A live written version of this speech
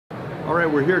All right,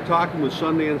 we're here talking with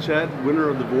Sundance Head, winner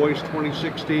of The Voice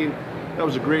 2016. That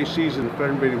was a great season if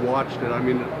everybody watched it. I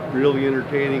mean, really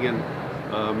entertaining, and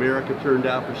America turned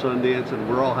out for Sundance, and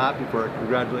we're all happy for it.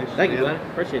 Congratulations. Thank you, buddy.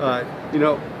 Appreciate that. You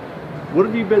know, what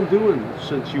have you been doing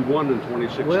since you won in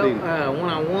 2016? Well, when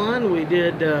I won, we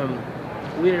ended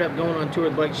up going on tour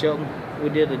with Blake Shelton. We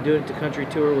did a Do It to Country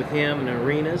tour with him in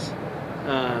arenas,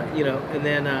 you know, and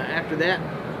then after that,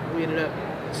 we ended up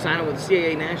signing with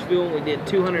CAA Nashville. We did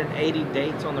 280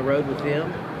 dates on the road with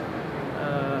them.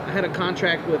 I had a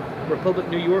contract with Republic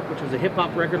New York, which was a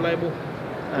hip-hop record label.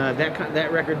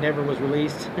 That record never was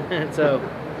released. And so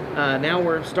now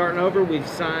we're starting over. We've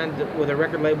signed with a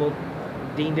record label,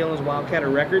 Dean Dillon's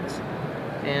Wildcatter Records,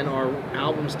 and our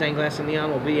album Stained Glass and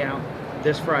Neon will be out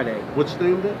this Friday. What's the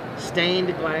name of it?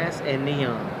 Stained Glass and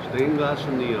Neon. Stained Glass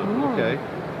and Neon. Oh. Okay.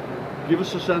 Give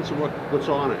us a sense of what's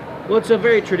on it. Well, it's a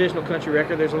very traditional country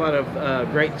record. There's a lot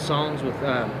of great songs with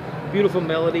beautiful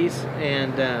melodies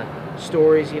and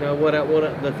stories. You know, what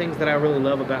the things that I really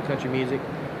love about country music: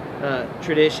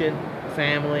 tradition,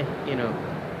 family, you know,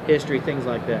 history, things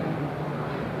like that.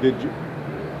 Did you?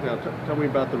 Now, tell me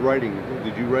about the writing.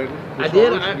 Did you write? I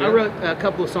did. I wrote a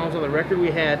couple of songs on the record.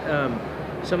 We had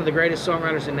some of the greatest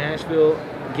songwriters in Nashville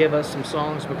give us some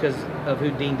songs because of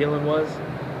who Dean Dillon was,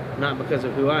 not because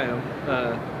of who I am.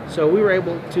 So we were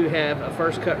able to have a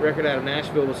first cut record out of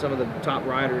Nashville with some of the top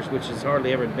writers, which has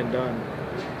hardly ever been done.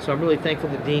 So I'm really thankful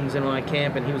that Dean's in my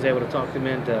camp and he was able to talk them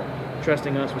into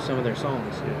trusting us with some of their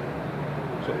songs.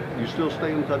 Yeah. So you still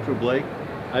stay in touch with Blake?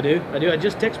 I do. I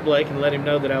just text Blake and let him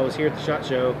know that I was here at the SHOT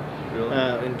Show. Really?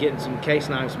 And getting some case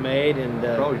knives made. And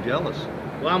probably jealous.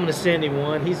 Well, I'm going to send him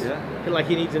one. He's like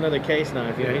he needs another case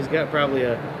knife. You know, he's got probably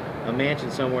a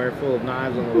mansion somewhere full of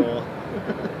knives on the wall.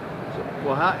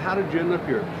 Well, how did you end up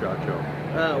here at the SHOT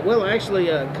Show? Well, I actually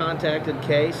contacted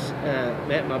Case,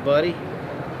 met my buddy,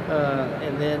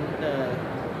 and then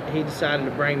he decided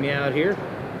to bring me out here.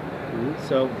 Mm-hmm.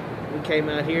 So we came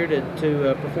out here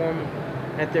to perform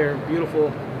at their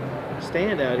beautiful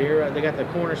stand out here. They got the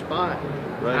corner spot,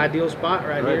 ideal spot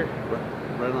right here.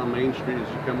 Right on Main Street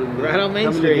as you come in. Right on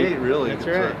Main Street. The gate, really. That's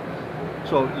right.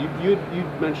 So you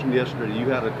mentioned yesterday you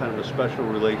had a kind of a special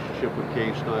relationship with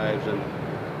Case Knives and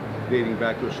dating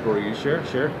back to a story. Sure.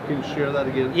 Can you share that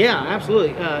again? Yeah,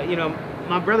 absolutely. You know,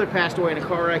 my brother passed away in a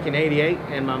car wreck in '88,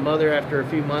 and my mother, after a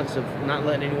few months of not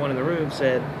letting anyone in the room,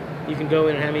 said, "You can go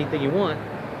in and have anything you want."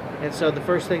 And so the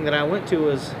first thing that I went to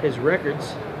was his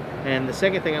records, and the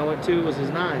second thing I went to was his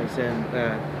knives. And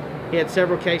he had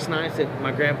several case knives that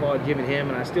my grandpa had given him,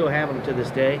 and I still have them to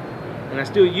this day, and I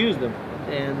still use them.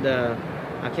 And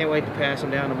I can't wait to pass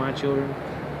them down to my children.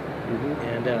 Mm-hmm.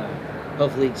 And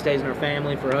hopefully it stays in our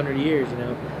family for 100 years, you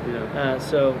know. Yeah.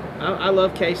 So I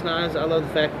love case knives. I love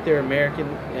the fact that they're American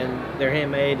and they're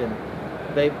handmade, and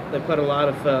they put a lot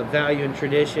of value in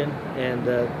tradition, and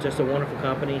just a wonderful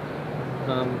company.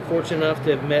 Fortunate enough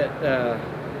to have met,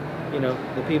 you know,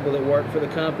 the people that work for the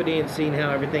company and seen how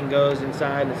everything goes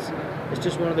inside. It's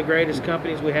just one of the greatest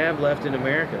companies we have left in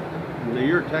America. Now,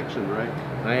 you're a Texan, right?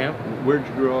 I am. Where'd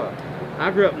you grow up? I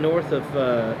grew up north of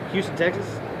Houston,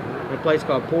 Texas, in a place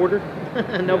called Porter.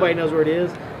 Nobody knows where it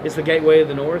is. It's the gateway of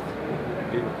the north.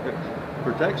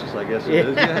 For Texas, I guess it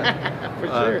is. Yeah. For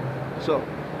sure. So,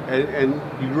 and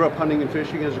you grew up hunting and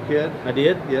fishing as a kid? I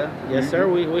did. Yeah. Yes, sir.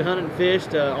 We hunted and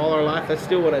fished all our life. That's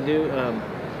still what I do.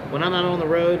 When I'm out on the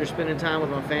road or spending time with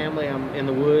my family, I'm in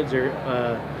the woods or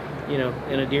you know,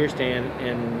 in a deer stand.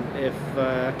 And if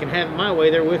I can have it my way,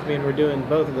 they're with me, and we're doing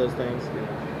both of those things.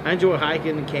 I enjoy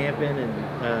hiking and camping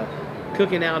and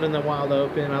cooking out in the wild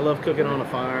open. I love cooking on a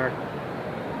fire.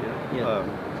 Yeah.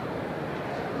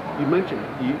 You mentioned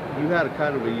you had a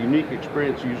kind of a unique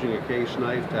experience using a case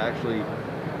knife to actually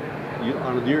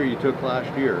on a deer you took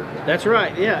last year. That's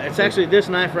right. Yeah, it's actually this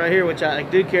knife right here, which I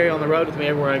do carry on the road with me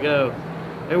everywhere I go.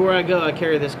 Everywhere I go, I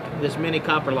carry this mini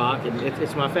copper lock, and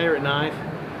it's my favorite knife.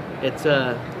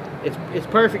 It's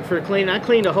perfect for cleaning. I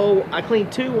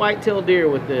cleaned 2 white-tailed deer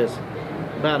with this,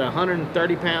 about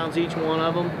 130 pounds each one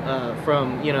of them,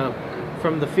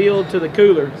 from the field to the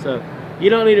cooler. So you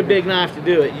don't need a big knife to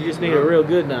do it. You just need a real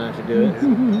good knife to do it.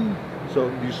 So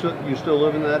you still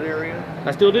live in that area?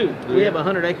 I still do. We have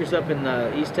 100 acres up in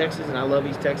East Texas, and I love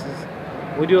East Texas.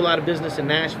 We do a lot of business in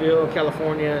Nashville,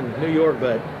 California, and New York,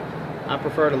 but I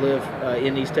prefer to live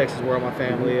in East Texas where my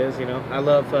family is. You know, I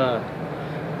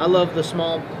love the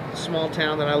small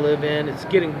town that I live in. It's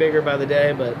getting bigger by the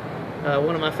day, but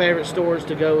one of my favorite stores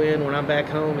to go in when I'm back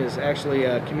home is actually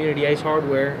Community Ace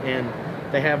Hardware, and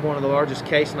they have one of the largest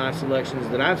case knife selections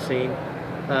that I've seen.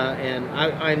 And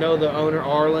I know the owner,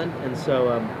 Arlen, and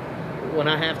so when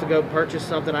I have to go purchase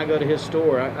something, I go to his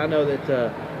store. I know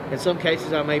that In some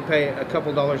cases, I may pay a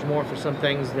couple dollars more for some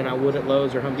things than I would at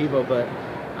Lowe's or Home Depot, but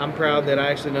I'm proud that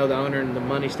I actually know the owner and the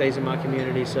money stays in my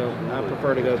community, so I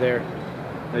prefer to go there.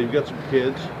 Now you've got some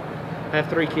kids. I have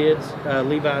 3 kids.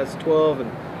 Levi's 12,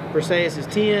 and Perseus is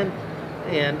 10,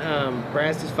 and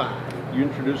Brass is 5. You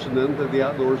introducing them to the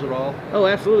outdoors at all? Oh,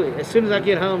 absolutely. As soon as I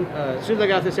get home, as soon as I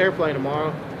got this airplane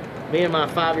tomorrow, me and my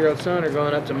 5-year-old son are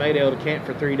going up to Maydale to camp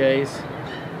for 3 days.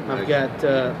 I've got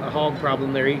a hog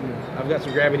problem they're eating. I've got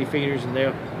some gravity feeders, and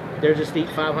they'll just eat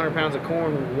 500 pounds of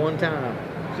corn one time.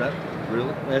 Is that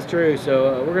really? That's true.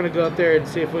 So we're going to go up there and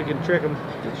see if we can trick them.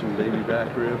 Get some baby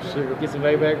back ribs. Get some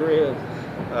baby back ribs.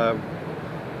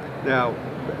 Now,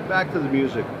 back to the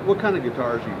music. What kind of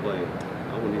guitars are you playing?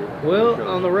 Well,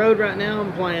 on the road right now,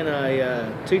 I'm playing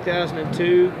a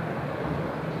 2002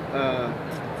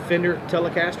 Fender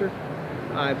Telecaster.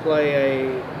 I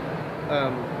play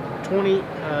a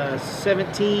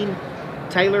 2017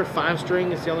 Taylor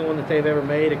 5-string. It's the only one that they've ever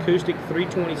made. Acoustic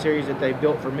 320 series that they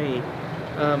built for me.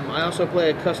 I also play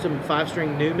a custom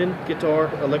 5-string Newman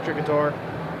guitar, electric guitar,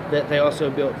 that they also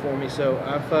built for me. So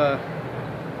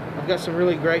I've got some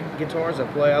really great guitars I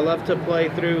play. I love to play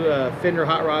through Fender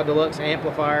Hot Rod Deluxe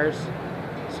amplifiers.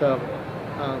 So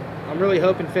I'm really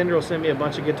hoping Fender will send me a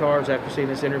bunch of guitars after seeing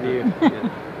this interview.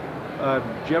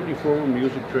 Did you have any formal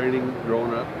music training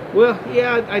growing up? Well,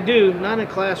 yeah, I do. Not in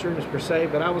classrooms per se,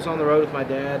 but I was on the road with my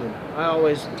dad, and I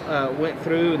always went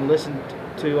through and listened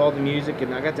to all the music,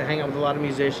 and I got to hang out with a lot of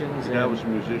musicians. Your dad was a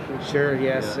musician? Sure,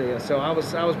 yes. Yeah. So I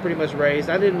was pretty much raised.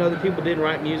 I didn't know that people didn't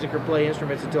write music or play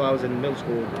instruments until I was in middle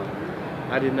school.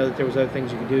 I didn't know that there was other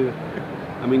things you could do.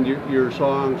 I mean, your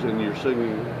songs and your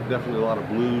singing, definitely a lot of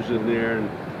blues in there and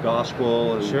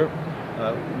gospel. And, sure.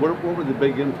 What were the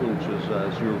big influences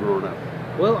as you were growing up?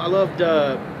 Well, I loved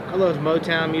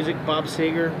Motown music, Bob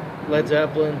Seger, Led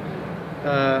Zeppelin.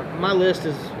 My list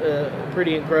is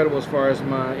pretty incredible as far as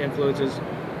my influences.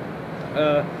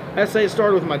 I'd say it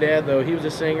started with my dad, though. He was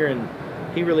a singer, and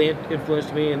he really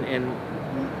influenced me and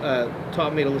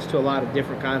taught me to listen to a lot of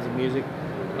different kinds of music.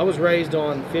 I was raised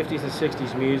on 50s and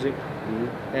 60s music,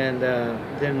 and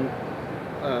then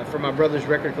for my brother's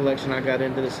record collection, I got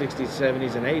into the 60s,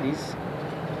 70s, and 80s.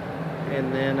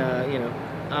 And then,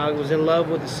 I was in love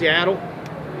with the Seattle.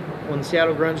 When the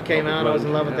Seattle grunge came out, I was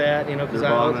in love with that. Because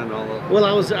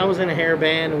I was in a hair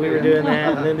band, and we were doing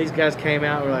that. And then these guys came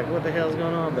out, and we're like, "What the hell is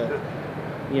going on?" But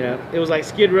it was like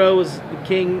Skid Row was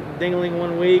King Dingling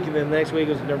one week, and then the next week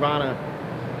it was Nirvana.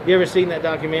 You ever seen that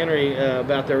documentary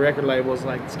about their record labels?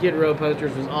 Like Skid Row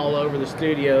posters was all over the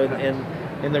studio and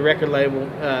in the record label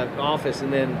office,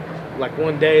 and then like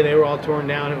one day they were all torn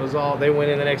down. It was all, they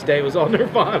went in the next day, it was all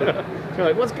Nirvana. You're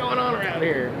like, what's going on around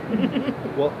here?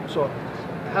 Well, so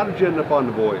how did you end up on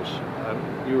The Voice?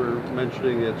 You were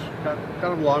mentioning it's kind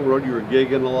of a long road. You were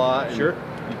gigging a lot. Sure.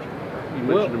 You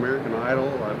mentioned American Idol.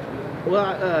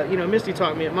 Misty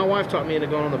taught me, my wife taught me into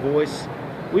going on The Voice.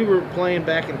 We were playing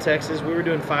back in Texas. We were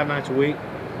doing 5 nights a week.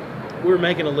 We were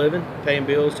making a living, paying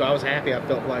bills, so I was happy. I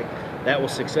felt like that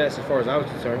was success as far as I was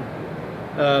concerned.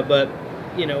 But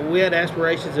we had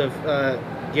aspirations of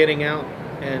getting out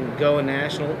and going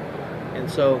national, and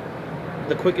so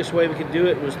the quickest way we could do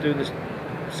it was through this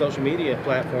social media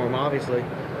platform, obviously.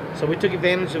 So we took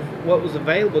advantage of what was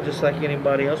available, just like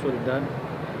anybody else would have done.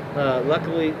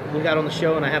 Luckily, we got on the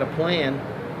show, and I had a plan.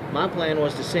 My plan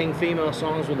was to sing female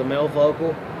songs with a male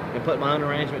vocal and put my own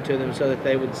arrangement to them so that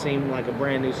they would seem like a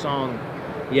brand new song,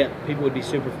 yet people would be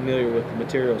super familiar with the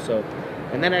material. So,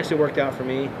 and that actually worked out for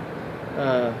me.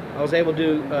 I was able to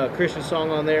do a Christian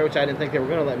song on there, which I didn't think they were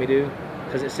going to let me do,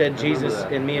 because it said Jesus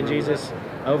and me and Jesus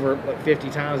over like 50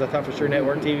 times. I thought for sure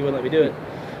network TV would let me do it,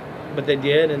 but they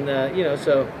did. And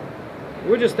so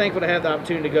we're just thankful to have the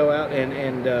opportunity to go out,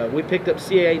 and we picked up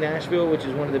CAA Nashville, which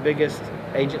is one of the biggest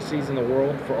agencies in the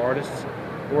world for artists.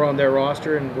 We're on their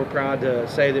roster, and we're proud to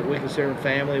say that we consider them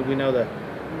family. We know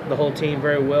the whole team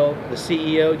very well. The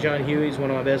CEO, John Huey, is one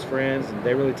of my best friends, and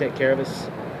they really take care of us.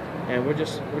 And we're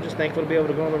just thankful to be able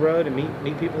to go on the road and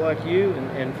meet people like you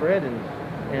and Fred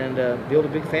and build a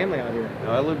big family out here.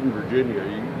 Now, I live in Virginia.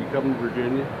 You come to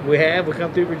Virginia? We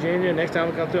come through Virginia. Next time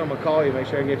we come through, I'm gonna call you, make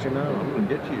sure I get your number. I'm gonna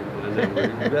get you, and then we're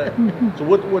gonna do that. So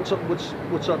what's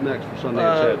up next for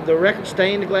Sundance Head? The record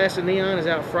Stained Glass and Neon is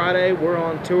out Friday. We're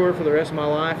on tour for the rest of my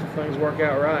life if things work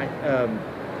out right.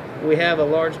 We have a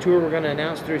large tour we're going to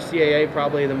announce through CAA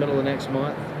probably in the middle of next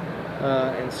month.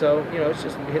 And so, it's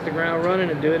just hit the ground running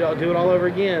and do it all over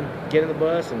again. Get in the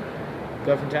bus and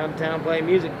go from town to town playing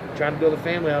music, trying to build a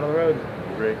family out on the road.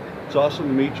 Great. It's awesome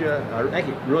to meet you. Thank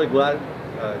you. Really glad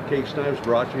Kate Snipes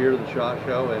brought you here to the SHOT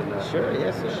Show. And sure,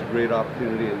 yes. It's a great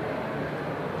opportunity. And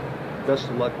best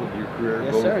of luck with your career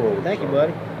Yes, going sir. forward. Thank you,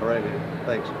 buddy. All right, man.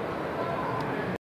 Thanks.